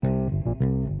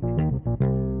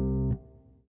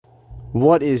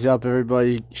What is up,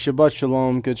 everybody? Shabbat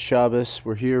Shalom, good Shabbos.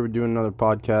 We're here, we're doing another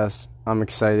podcast. I'm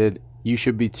excited. You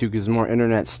should be too, because more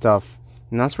internet stuff.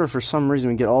 And that's where, for some reason,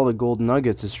 we get all the gold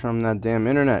nuggets is from that damn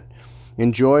internet.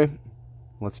 Enjoy.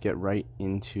 Let's get right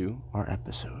into our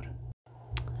episode.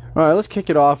 Alright, let's kick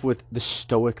it off with the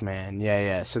Stoic Man.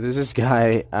 Yeah. So there's this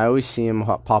guy, I always see him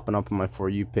popping up on my For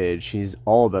You page. He's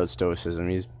all about Stoicism.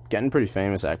 He's getting pretty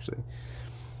famous, actually.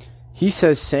 He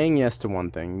says saying yes to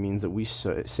one thing means that we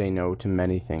say no to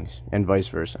many things, and vice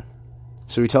versa.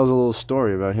 So he tells a little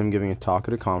story about him giving a talk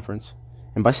at a conference,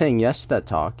 and by saying yes to that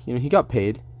talk, he got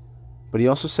paid, but he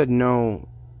also said no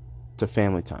to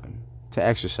family time, to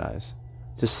exercise,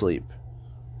 to sleep,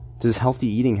 to his healthy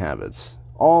eating habits,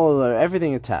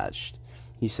 everything attached.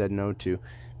 He said no to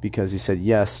because he said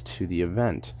yes to the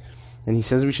event. And he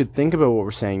says we should think about what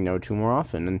we're saying no to more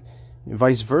often, and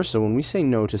vice versa. When we say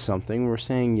no to something, we're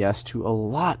saying yes to a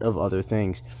lot of other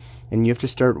things, and you have to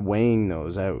start weighing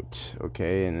those out,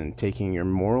 okay, and then taking your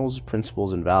morals,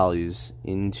 principles, and values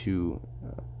into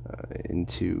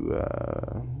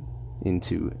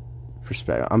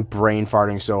perspective. I'm brain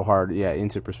farting so hard. Yeah,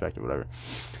 into perspective, whatever.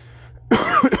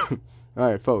 All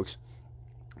right, folks.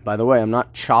 By the way, I'm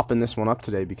not chopping this one up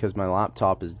today because my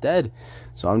laptop is dead,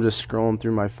 so I'm just scrolling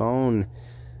through my phone,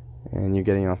 and you're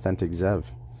getting authentic Zev.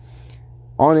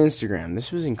 On Instagram,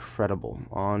 this was incredible.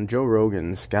 On Joe Rogan,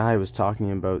 this guy was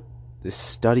talking about this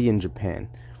study in Japan.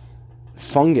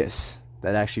 Fungus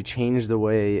that actually changed the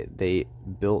way they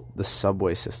built the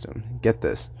subway system. Get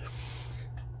this.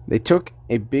 They took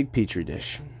a big petri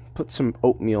dish, put some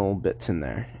oatmeal bits in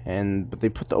there, but they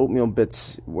put the oatmeal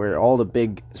bits where all the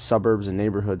big suburbs and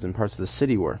neighborhoods and parts of the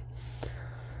city were.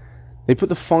 They put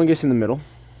the fungus in the middle,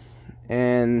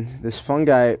 and this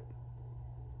fungi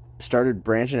started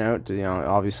branching out to,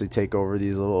 obviously take over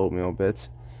these little oatmeal bits.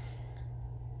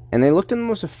 And they looked at the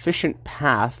most efficient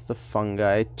path the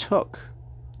fungi took.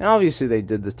 And obviously they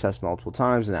did this test multiple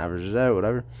times and averaged it out,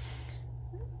 whatever.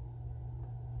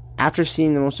 After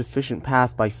seeing the most efficient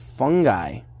path by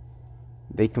fungi,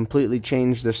 they completely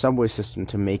changed their subway system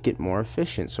to make it more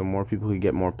efficient, so more people could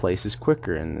get more places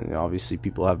quicker. And obviously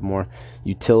people have more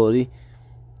utility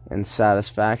and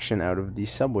satisfaction out of the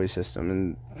subway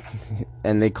system,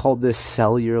 and they called this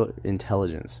cellular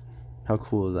intelligence. How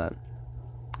cool is that?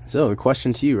 So the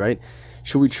question to you, right?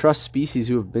 Should we trust species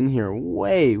who have been here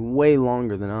way, way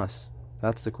longer than us?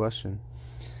 That's the question.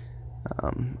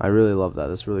 I really love that.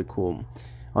 That's really cool.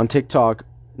 On TikTok,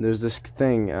 there's this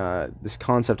thing, this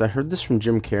concept. I heard this from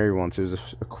Jim Carrey once. It was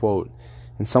a quote,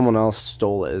 and someone else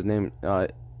stole it. His name,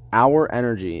 our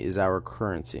energy is our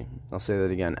currency. I'll say that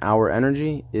again. Our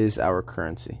energy is our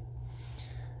currency.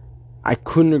 I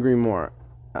couldn't agree more.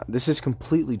 This is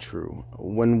completely true.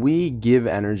 When we give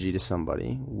energy to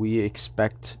somebody, we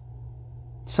expect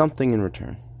something in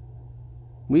return.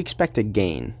 We expect a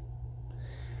gain.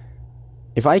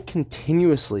 If I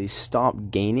continuously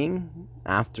stop gaining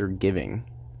after giving,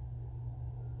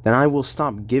 then I will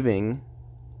stop giving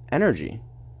energy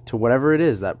to whatever it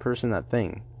is, that person, that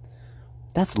thing.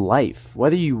 That's life.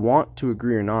 Whether you want to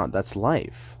agree or not, that's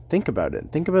life. Think about it.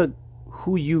 Think about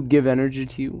who you give energy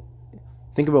to.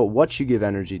 Think about what you give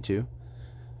energy to.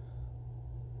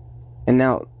 And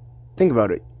now, think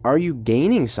about it. Are you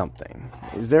gaining something?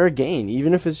 Is there a gain?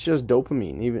 Even if it's just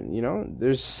dopamine.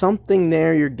 There's something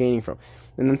there you're gaining from.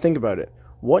 And then think about it.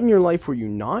 What in your life were you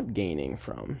not gaining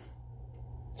from?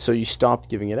 So you stopped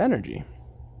giving it energy.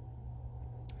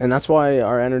 And that's why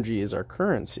our energy is our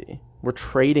currency. We're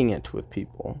trading it with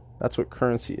people. That's what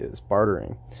currency is,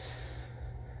 bartering.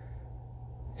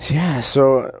 Yeah,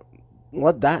 so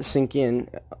let that sink in.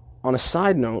 On a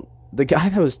side note, the guy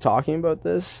that was talking about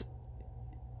this,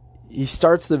 he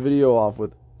starts the video off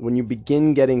with, when you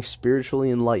begin getting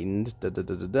spiritually enlightened,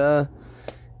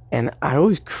 And I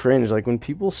always cringe, when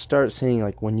people start saying,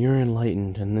 when you're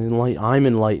enlightened, and then I'm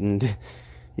enlightened,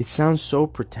 it sounds so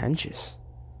pretentious.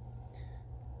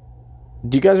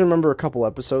 Do you guys remember a couple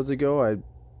episodes ago I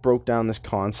broke down this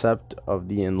concept of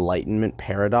the enlightenment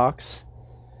paradox?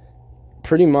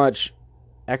 Pretty much,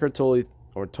 Eckhart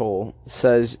Tolle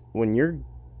says when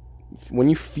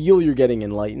you feel you're getting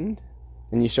enlightened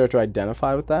and you start to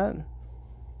identify with that,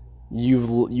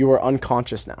 you are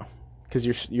unconscious now,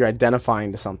 because you're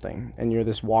identifying to something, and you're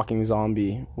this walking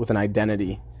zombie with an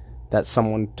identity that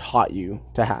someone taught you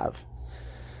to have.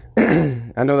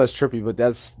 I know that's trippy, but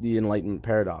that's the enlightenment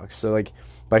paradox. So,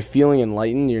 by feeling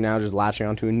enlightened, you're now just latching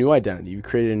onto a new identity. You've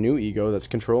created a new ego that's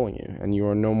controlling you, and you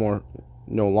are no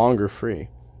longer free.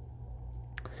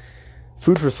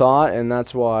 food for thought, and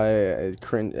that's why I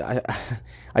cringe.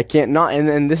 I can't not,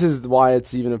 and this is why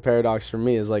it's even a paradox for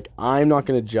me. Is like I'm not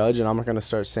going to judge, and I'm not going to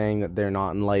start saying that they're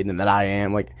not enlightened and that I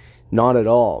am. Like, not at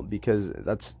all, because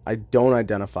I don't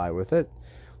identify with it.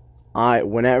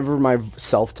 Whenever my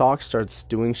self-talk starts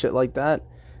doing shit like that,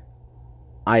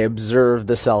 I observe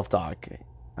the self-talk.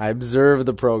 I observe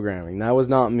the programming. That was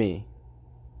not me.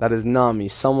 That is not me.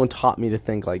 Someone taught me to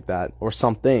think like that, or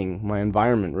something. My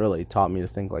environment really taught me to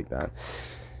think like that.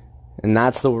 And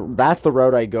that's the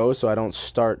route I go, so I don't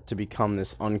start to become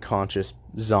this unconscious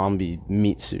zombie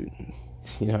meat suit.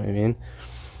 You know what I mean?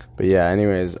 But yeah,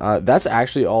 anyways, that's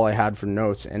actually all I had for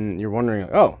notes. And you're wondering,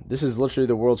 oh, this is literally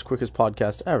the world's quickest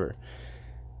podcast ever.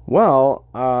 Well,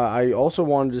 I also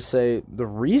wanted to say the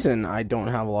reason I don't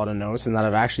have a lot of notes and that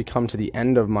I've actually come to the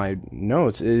end of my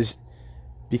notes is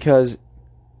because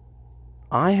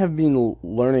I have been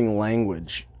learning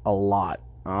language a lot.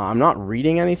 I'm not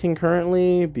reading anything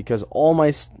currently because all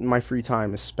my free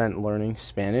time is spent learning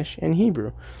Spanish and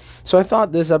Hebrew. So I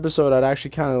thought this episode I'd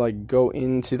actually kind of like go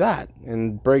into that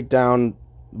and break down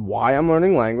why I'm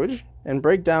learning language and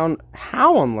break down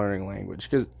how I'm learning language.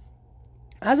 Because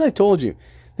as I told you,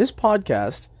 this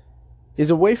podcast is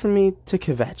a way for me to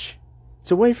kvetch. It's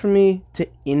a way for me to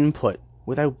input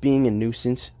without being a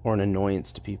nuisance or an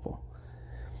annoyance to people.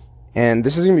 And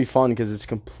this is going to be fun because it's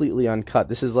completely uncut.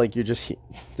 This is like this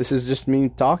is just me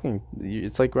talking.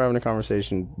 It's like we're having a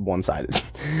conversation one-sided.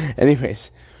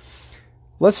 Anyways,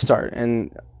 let's start,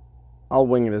 and I'll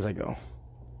wing it as I go.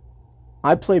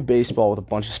 I played baseball with a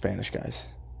bunch of Spanish guys.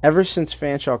 Ever since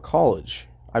Fanshawe College,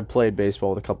 I played baseball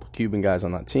with a couple Cuban guys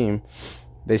on that team.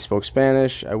 They spoke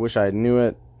Spanish. I wish I knew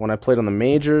it. When I played on the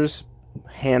majors,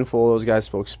 a handful of those guys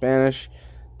spoke Spanish.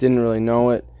 Didn't really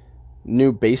know it.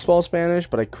 Knew baseball Spanish,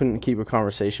 but I couldn't keep a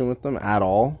conversation with them at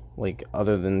all, like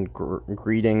other than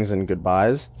greetings and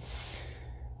goodbyes,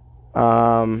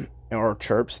 or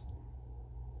chirps.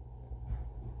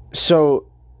 So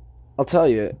I'll tell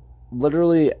you,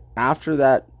 literally after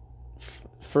that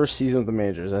first season of the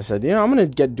majors, I said, I'm gonna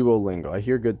get Duolingo. I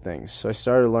hear good things, so I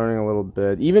started learning a little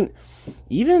bit.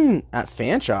 Even at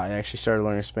Fanshawe, I actually started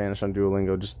learning Spanish on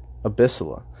Duolingo, just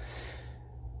Abyssala.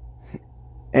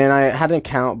 And I had an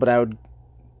account, but I would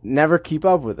never keep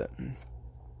up with it.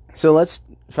 So let's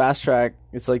fast track.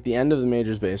 It's like the end of the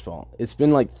majors baseball. It's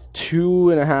been like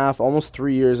 2.5, almost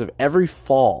 3 years of every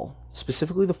fall,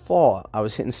 specifically the fall, I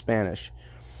was hitting Spanish.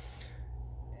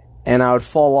 And I would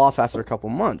fall off after a couple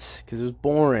months because it was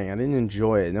boring. I didn't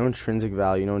enjoy it. No intrinsic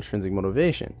value, no intrinsic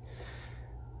motivation.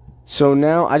 So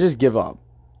now I just give up.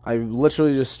 I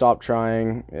literally just stopped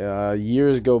trying.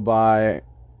 Years go by.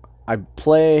 I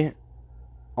play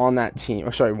on that team.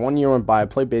 1 year went by. I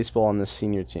played baseball on this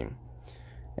senior team.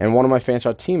 And one of my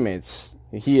Fanshawe teammates,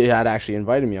 he had actually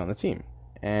invited me on the team.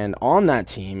 And on that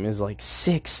team is like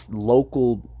 6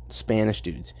 local Spanish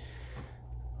dudes.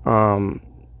 Hombres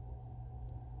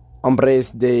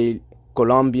de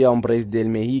Colombia, hombres del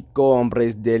Mexico,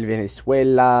 hombres del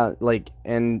Venezuela.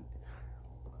 And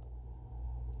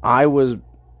I was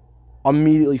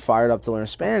immediately fired up to learn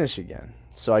Spanish again.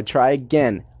 So I try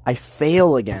again. I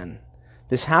fail again.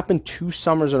 This happened 2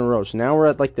 summers in a row. So now we're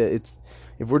at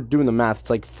if we're doing the math, it's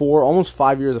like almost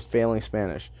 5 years of failing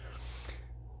Spanish.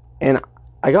 And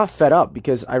I got fed up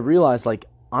because I realized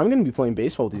I'm going to be playing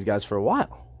baseball with these guys for a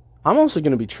while. I'm also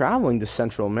going to be traveling to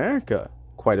Central America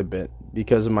quite a bit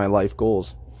because of my life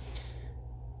goals.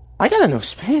 I got to know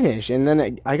Spanish. And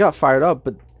then I got fired up,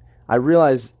 but I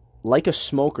realized like a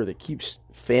smoker that keeps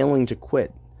failing to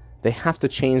quit, they have to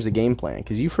change the game plan.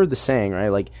 Because you've heard the saying,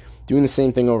 right? Doing the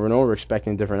same thing over and over,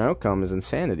 expecting a different outcome is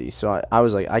insanity. So I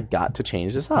was like, I got to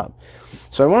change this up.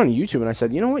 So I went on YouTube and I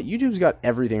said, you know what? YouTube's got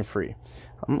everything free.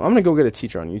 I'm going to go get a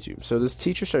teacher on YouTube. So this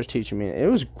teacher starts teaching me. It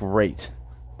was great.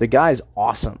 The guy's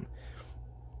awesome.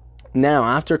 Now,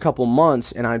 after a couple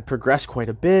months, and I'd progressed quite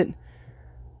a bit,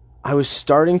 I was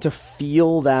starting to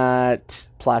feel that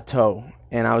plateau.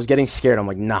 And I was getting scared. I'm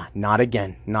like, nah, not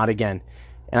again. Not again.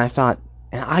 And I thought,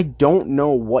 and I don't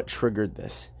know what triggered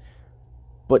this.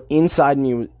 But inside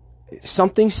me,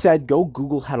 something said, go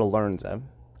Google how to learn, Zeb.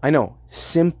 I know.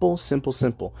 Simple.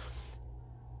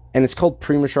 And it's called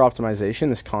premature optimization,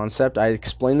 this concept. I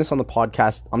explained this on the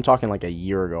podcast. I'm talking like a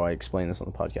year ago. I explained this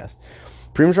on the podcast.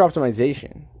 Premature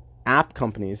optimization. App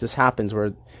companies, this happens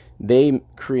where they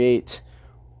create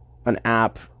an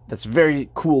app that's very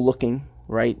cool looking,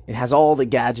 right? It has all the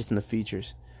gadgets and the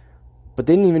features. But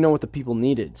they didn't even know what the people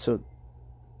needed. So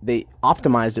they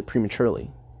optimized it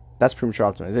prematurely. That's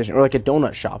premature optimization. Or like a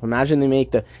donut shop. Imagine they make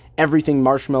the everything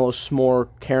marshmallow, s'more,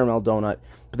 caramel donut,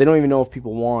 but they don't even know if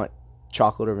people want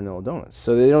chocolate or vanilla donuts.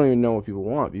 So they don't even know what people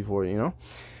want before,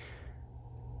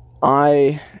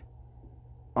 I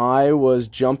was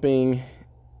jumping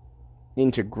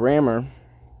into grammar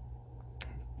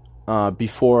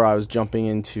before I was jumping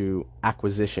into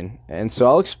acquisition. And so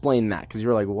I'll explain that, because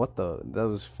you're like, that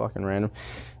was fucking random.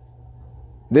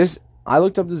 I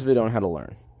looked up this video on how to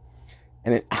learn,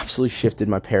 and it absolutely shifted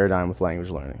my paradigm with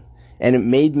language learning. And it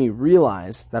made me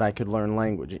realize that I could learn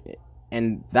language.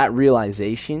 And that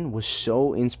realization was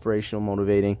so inspirational,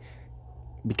 motivating,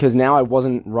 because now I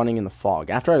wasn't running in the fog.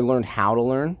 After I learned how to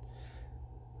learn,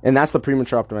 and that's the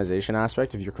premature optimization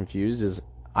aspect, if you're confused, is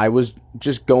I was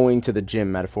just going to the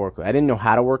gym metaphorically. I didn't know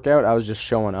how to work out. I was just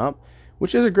showing up,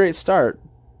 which is a great start,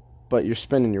 but you're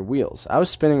spinning your wheels. I was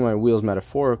spinning my wheels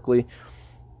metaphorically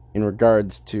in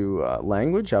regards to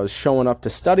language. I was showing up to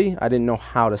study. I didn't know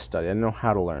how to study. I didn't know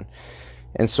how to learn.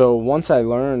 And so once I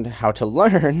learned how to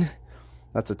learn,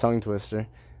 that's a tongue twister,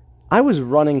 I was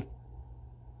running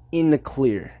in the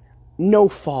clear. No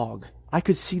fog. I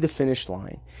could see the finish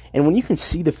line. And when you can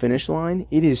see the finish line,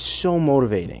 it is so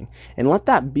motivating. And let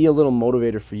that be a little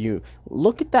motivator for you.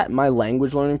 Look at that, my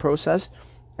language learning process,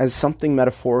 as something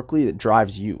metaphorically that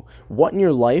drives you. What in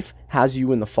your life has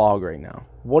you in the fog right now?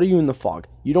 What are you in the fog?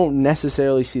 You don't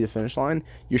necessarily see the finish line.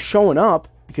 You're showing up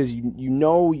because you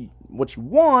know what you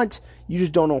want. You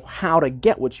just don't know how to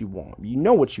get what you want. You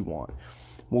know what you want.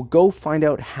 Well, go find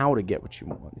out how to get what you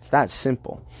want. It's that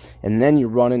simple. And then you're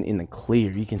running in the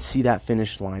clear. You can see that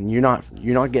finish line. You're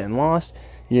not getting lost.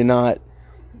 You're not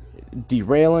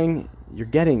derailing. You're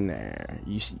getting there.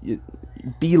 You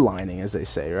beelining, as they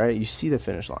say, right? You see the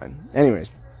finish line. Anyways,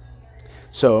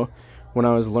 so when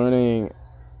I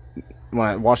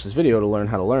watched this video to learn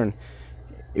how to learn,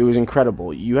 it was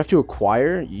incredible. You have to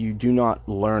acquire. You do not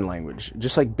learn language.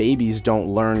 Just like babies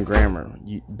don't learn grammar.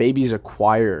 Babies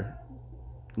acquire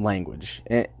language.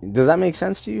 Does that make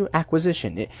sense to you?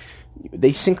 Acquisition.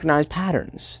 They synchronize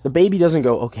patterns. The baby doesn't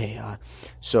go, okay,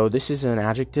 so this is an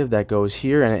adjective that goes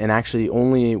here, and actually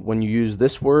only when you use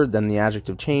this word, then the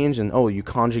adjective change, and you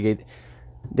conjugate.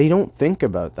 They don't think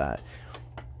about that.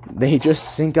 They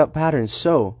just sync up patterns.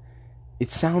 So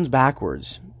it sounds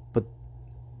backwards, but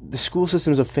the school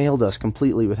systems have failed us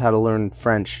completely with how to learn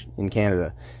French in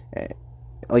Canada.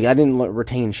 Like, I didn't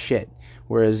retain shit.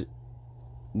 Whereas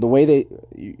the way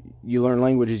you learn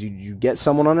language is you get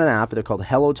someone on an app. They're called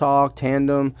HelloTalk,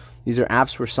 Tandem. These are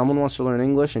apps where someone wants to learn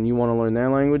English and you want to learn their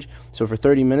language. So for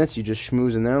 30 minutes, you just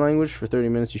schmooze in their language. For 30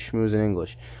 minutes, you schmooze in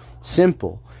English.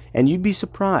 Simple. And you'd be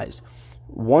surprised.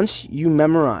 Once you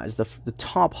memorize the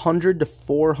top 100 to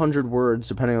 400 words,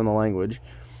 depending on the language,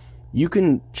 you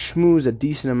can schmooze a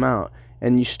decent amount.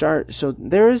 And you start, so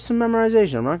there is some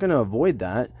memorization. I'm not going to avoid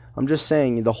that. I'm just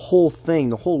saying the whole thing,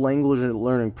 the whole language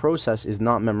learning process is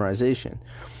not memorization.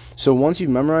 So once you've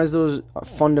memorized those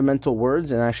fundamental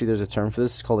words, and actually there's a term for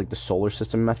this, it's called like the solar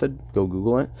system method. Go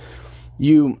Google it.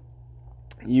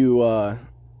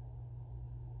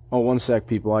 One sec,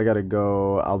 people. I gotta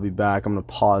go. I'll be back. I'm gonna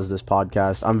pause this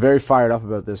podcast. I'm very fired up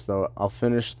about this, though. I'll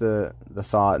finish the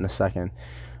thought in a second.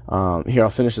 I'll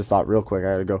finish this thought real quick.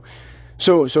 I gotta go.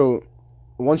 So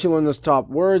once you learn those top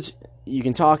words, you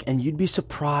can talk, and you'd be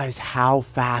surprised how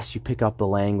fast you pick up the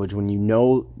language when you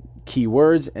know key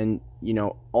words, and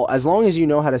as long as you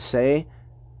know how to say,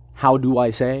 how do I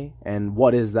say, and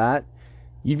what is that,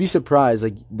 you'd be surprised.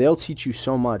 Like, they'll teach you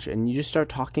so much, and you just start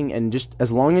talking, and just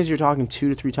as long as you're talking 2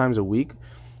 to 3 times a week.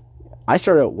 I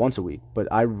started out once a week, but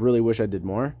I really wish I did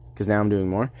more, because now I'm doing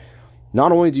more.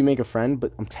 Not only do you make a friend,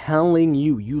 but I'm telling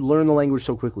you, you learn the language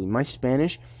so quickly. My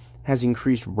Spanish has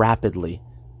increased rapidly.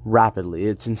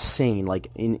 It's insane. Like,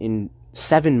 in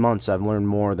 7 months, I've learned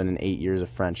more than in 8 years of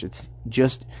French. It's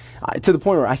just to the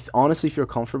point where I honestly feel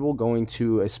comfortable going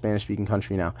to a Spanish-speaking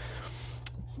country now.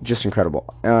 Just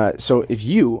incredible. So if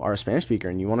you are a Spanish speaker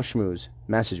and you want to schmooze,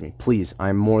 message me, please.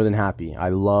 I'm more than happy. I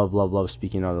love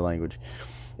speaking another language.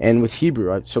 And with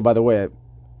Hebrew, so by the way,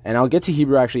 and I'll get to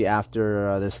Hebrew actually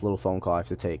after this little phone call I have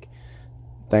to take.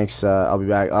 Thanks. I'll be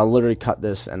back. I'll literally cut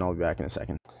this, and I'll be back in a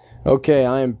second. Okay,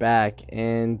 I am back,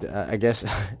 and I guess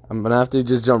I'm going to have to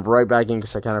just jump right back in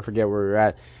because I kind of forget where we were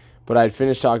at. But I had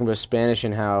finished talking about Spanish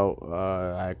and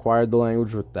how I acquired the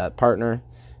language with that partner,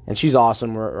 and she's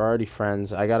awesome. We're already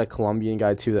friends. I got a Colombian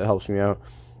guy, too, that helps me out.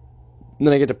 And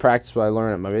then I get to practice what I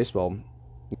learn at my baseball.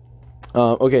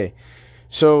 Okay,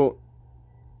 so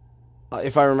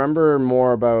if I remember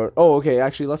more about...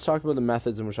 actually, let's talk about the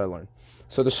methods in which I learned.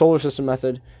 So the solar system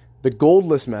method... The gold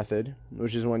list method,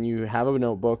 which is when you have a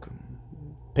notebook,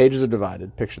 pages are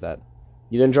divided, picture that.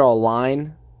 You then draw a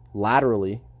line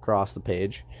laterally across the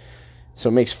page. So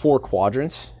it makes 4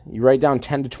 quadrants. You write down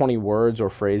 10 to 20 words or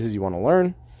phrases you want to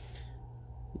learn.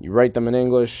 You write them in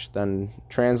English, then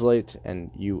translate,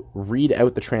 and you read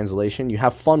out the translation. You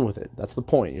have fun with it. That's the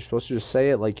point. You're supposed to just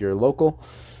say it like you're local.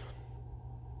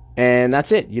 And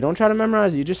that's it. You don't try to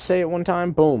memorize it. You just say it one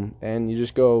time, boom, and you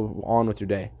just go on with your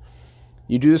day.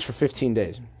 You do this for 15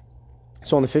 days.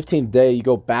 So on the 15th day, you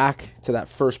go back to that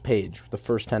first page, the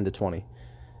first 10 to 20.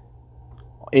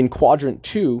 In quadrant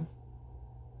 2,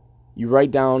 you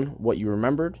write down what you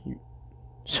remembered. You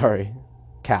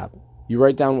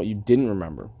write down what you didn't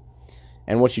remember.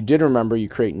 And what you did remember, you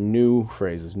create new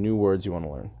phrases, new words you want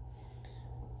to learn.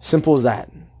 Simple as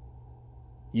that.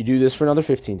 You do this for another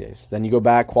 15 days. Then you go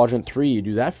back, quadrant 3, you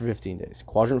do that for 15 days.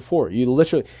 Quadrant 4,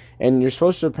 and you're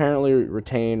supposed to apparently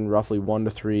retain roughly 1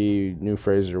 to 3 new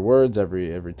phrases or words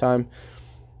every time.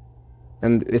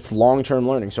 And it's long-term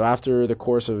learning. So after the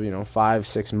course of,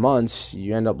 5-6 months,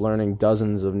 you end up learning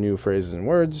dozens of new phrases and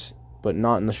words, but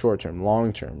not in the short term,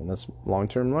 long term. And that's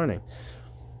long-term learning.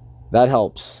 That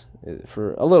helps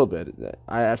for a little bit.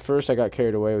 At first I got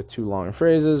carried away with too long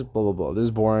phrases, blah, blah, blah. This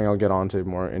is boring. I'll get on to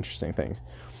more interesting things.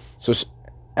 So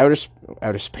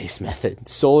outer space method,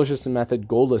 solar system method,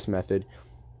 goalless method,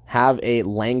 have a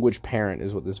language parent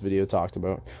is what this video talked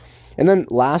about. And then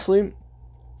lastly,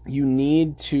 you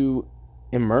need to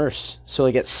immerse. So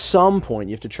like at some point,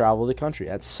 you have to travel the country.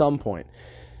 At some point.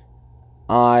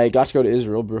 I got to go to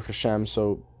Israel, Baruch Hashem,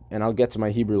 and I'll get to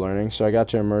my Hebrew learning. So I got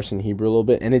to immerse in Hebrew a little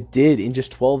bit, and it did, in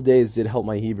just 12 days, did help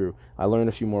my Hebrew. I learned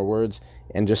a few more words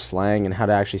and just slang and how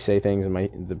to actually say things,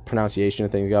 and the pronunciation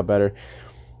of things got better.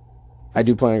 I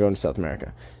do plan on going to South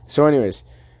America. So anyways,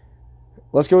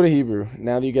 let's go to Hebrew.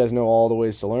 Now that you guys know all the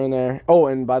ways to learn there. Oh,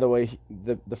 and by the way,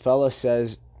 the fella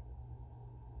says,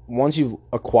 once you've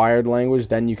acquired language,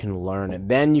 then you can learn it.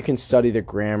 Then you can study the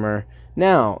grammar.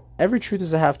 Now, every truth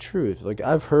is a half truth. Like,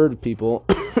 I've heard people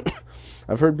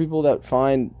that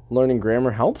find learning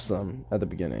grammar helps them at the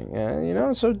beginning.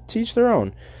 And, so teach their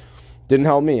own. Didn't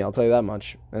help me, I'll tell you that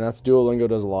much. And that's Duolingo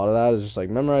does a lot of that. It's just like,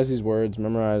 memorize these words,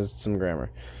 memorize some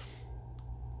grammar.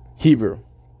 Hebrew.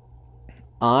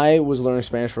 I was learning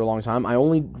Spanish for a long time. I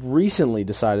only recently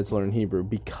decided to learn Hebrew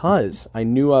because I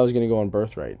knew I was going to go on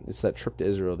Birthright. It's that trip to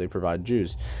Israel they provide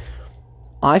Jews.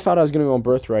 I thought I was going to go on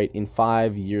Birthright in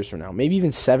 5 years from now, maybe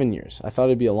even 7 years. I thought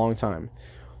it'd be a long time.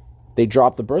 They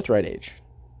dropped the Birthright age,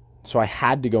 so I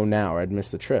had to go now or I'd miss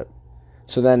the trip.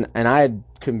 So then, and I had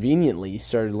conveniently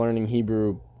started learning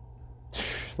Hebrew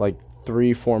like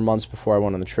 3-4 months before I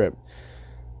went on the trip.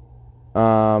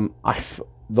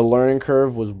 The learning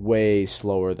curve was way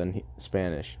slower than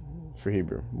Spanish for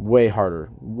Hebrew. Way harder.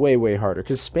 Way harder.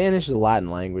 Because Spanish is a Latin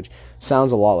language.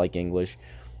 Sounds a lot like English.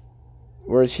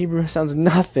 Whereas Hebrew sounds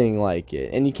nothing like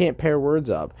it. And you can't pair words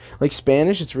up. Like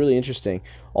Spanish, it's really interesting.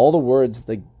 All the words,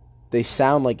 they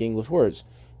sound like English words.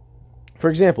 For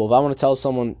example, if I want to tell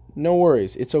someone, no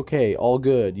worries, it's okay, all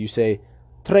good, you say,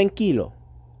 tranquilo,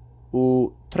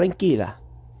 or tranquila.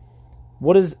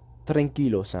 What does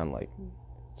tranquilo sound like?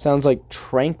 Sounds like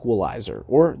tranquilizer,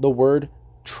 or the word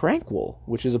tranquil,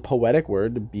 which is a poetic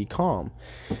word to be calm,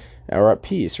 or at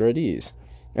peace, or at ease.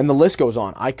 And the list goes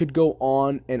on. I could go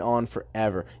on and on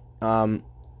forever.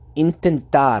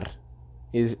 Intentar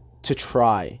is to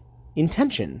try.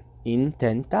 Intention.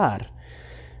 Intentar.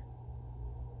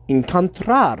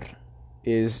 Encontrar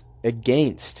is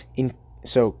against.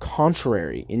 So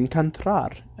contrary.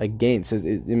 Encontrar. Against.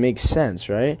 It makes sense,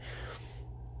 right?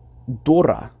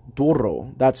 Duro.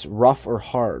 That's rough or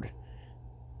hard.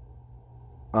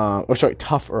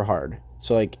 Tough or hard.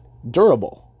 So like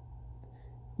durable.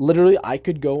 Literally, I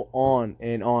could go on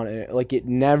and on. Like it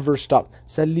never stopped.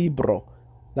 Cerebro.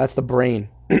 That's the brain.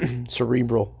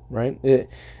 Cerebral, right?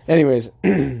 Anyways,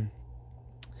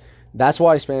 that's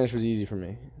why Spanish was easy for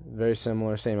me. Very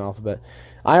similar, same alphabet.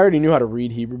 I already knew how to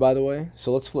read Hebrew, by the way.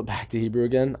 So let's flip back to Hebrew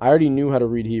again. I already knew how to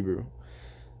read Hebrew,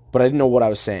 but I didn't know what I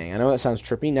was saying. I know that sounds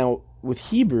trippy. Now, with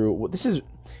Hebrew, this is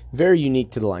very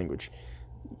unique to the language.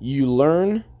 You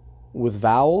learn with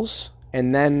vowels,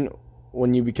 and then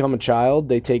when you become a child,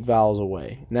 they take vowels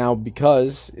away. Now,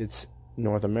 because it's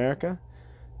North America,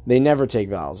 they never take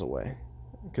vowels away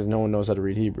because no one knows how to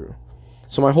read Hebrew.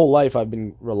 So my whole life, I've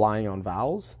been relying on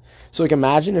vowels. So like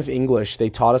imagine if English, they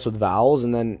taught us with vowels,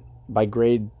 and then by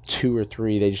grade 2 or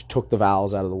 3, they just took the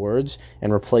vowels out of the words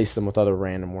and replaced them with other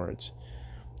random words.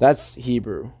 That's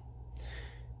Hebrew.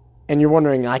 And you're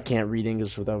wondering, I can't read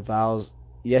English without vowels.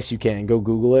 Yes, you can. Go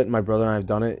Google it. My brother and I have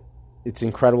done it. It's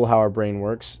incredible how our brain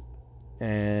works.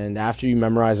 And after you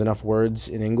memorize enough words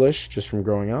in English, just from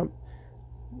growing up,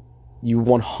 you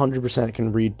 100%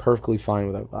 can read perfectly fine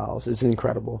without vowels. It's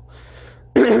incredible.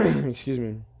 Excuse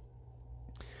me.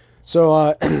 So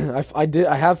I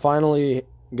have finally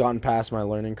gotten past my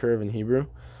learning curve in Hebrew.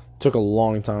 Took a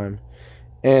long time.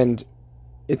 And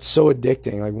it's so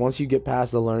addicting. Like, once you get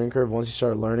past the learning curve, once you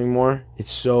start learning more,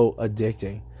 it's so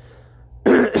addicting.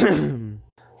 I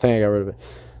think I got rid of it.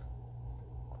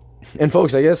 And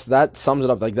folks, I guess that sums it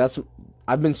up. Like,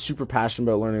 I've been super passionate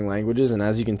about learning languages, and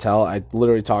as you can tell, I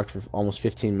literally talked for almost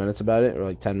 15 minutes about it, or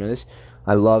like 10 minutes.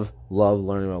 I love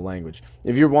learning about language.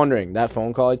 If you're wondering, that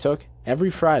phone call I took, every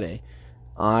Friday,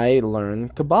 I learn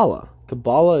Kabbalah.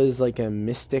 Kabbalah is like a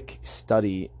mystic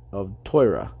study of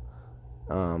Torah,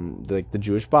 like the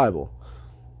Jewish Bible.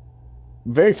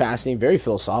 Very fascinating, very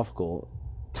philosophical,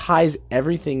 ties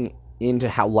everything into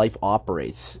how life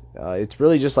operates. It's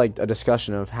really just like a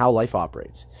discussion of how life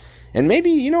operates. And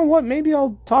maybe, you know what, maybe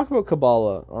I'll talk about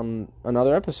Kabbalah on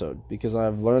another episode, because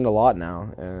I've learned a lot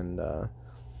now, and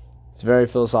it's very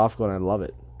philosophical, and I love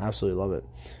it. Absolutely love it.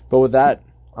 But with that,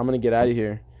 I'm going to get out of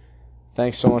here.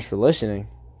 Thanks so much for listening.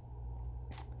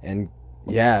 And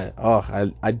yeah,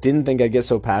 I didn't think I'd get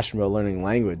so passionate about learning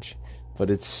language, but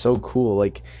it's so cool.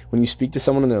 Like, when you speak to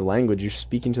someone in their language, you're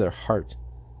speaking to their heart.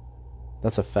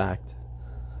 That's a fact.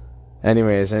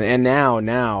 Anyways, and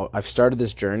now I've started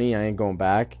this journey. I ain't going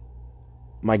back.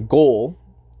 My goal,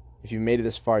 if you've made it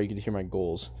this far, you get to hear my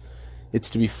goals. It's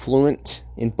to be fluent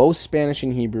in both Spanish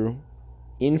and Hebrew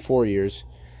in 4 years,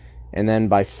 and then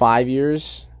by 5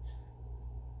 years,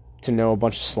 to know a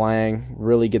bunch of slang,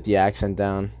 really get the accent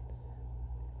down,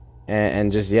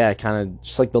 and just, yeah, kind of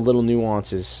just like the little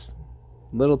nuances,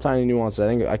 little tiny nuances. I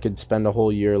think I could spend a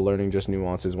whole year learning just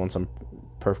nuances once I'm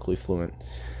perfectly fluent.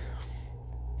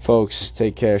 Folks,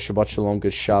 take care. Shabbat shalom.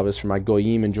 Good Shabbos. For my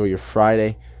goyim, enjoy your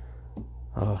Friday.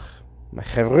 My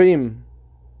chavrim,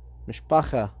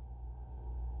 mishpacha.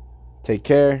 Take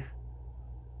care.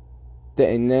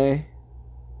 Te'eneh.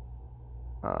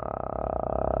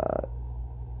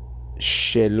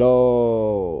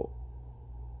 Shelo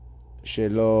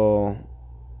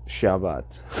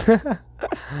Shabbat.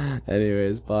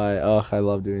 Anyways, bye. I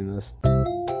love doing this.